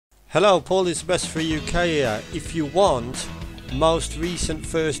Hello, Paul is best for UK here. If you want most recent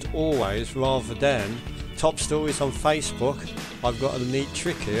first always rather than top stories on Facebook, I've got a neat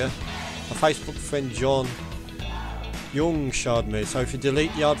trick here. My Facebook friend John Young showed me. So if you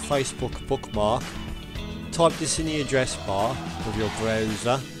delete the old Facebook bookmark, type this in the address bar of your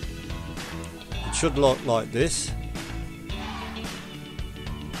browser. It should look like this.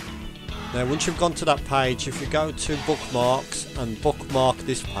 Now once you've gone to that page, if you go to bookmarks and bookmark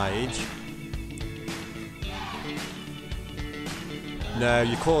this page, now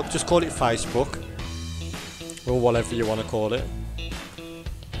you just call it Facebook or whatever you want to call it,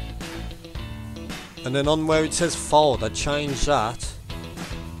 and then on where it says folder, change that,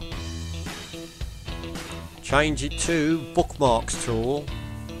 change it to bookmarks tool,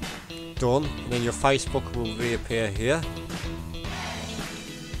 done, and then your Facebook will reappear here.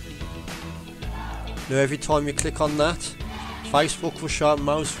 Now every time you click on that, Facebook will show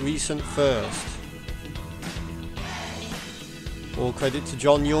most recent first. All credit to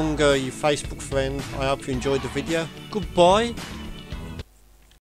John Young, your Facebook friend. I hope you enjoyed the video. Goodbye.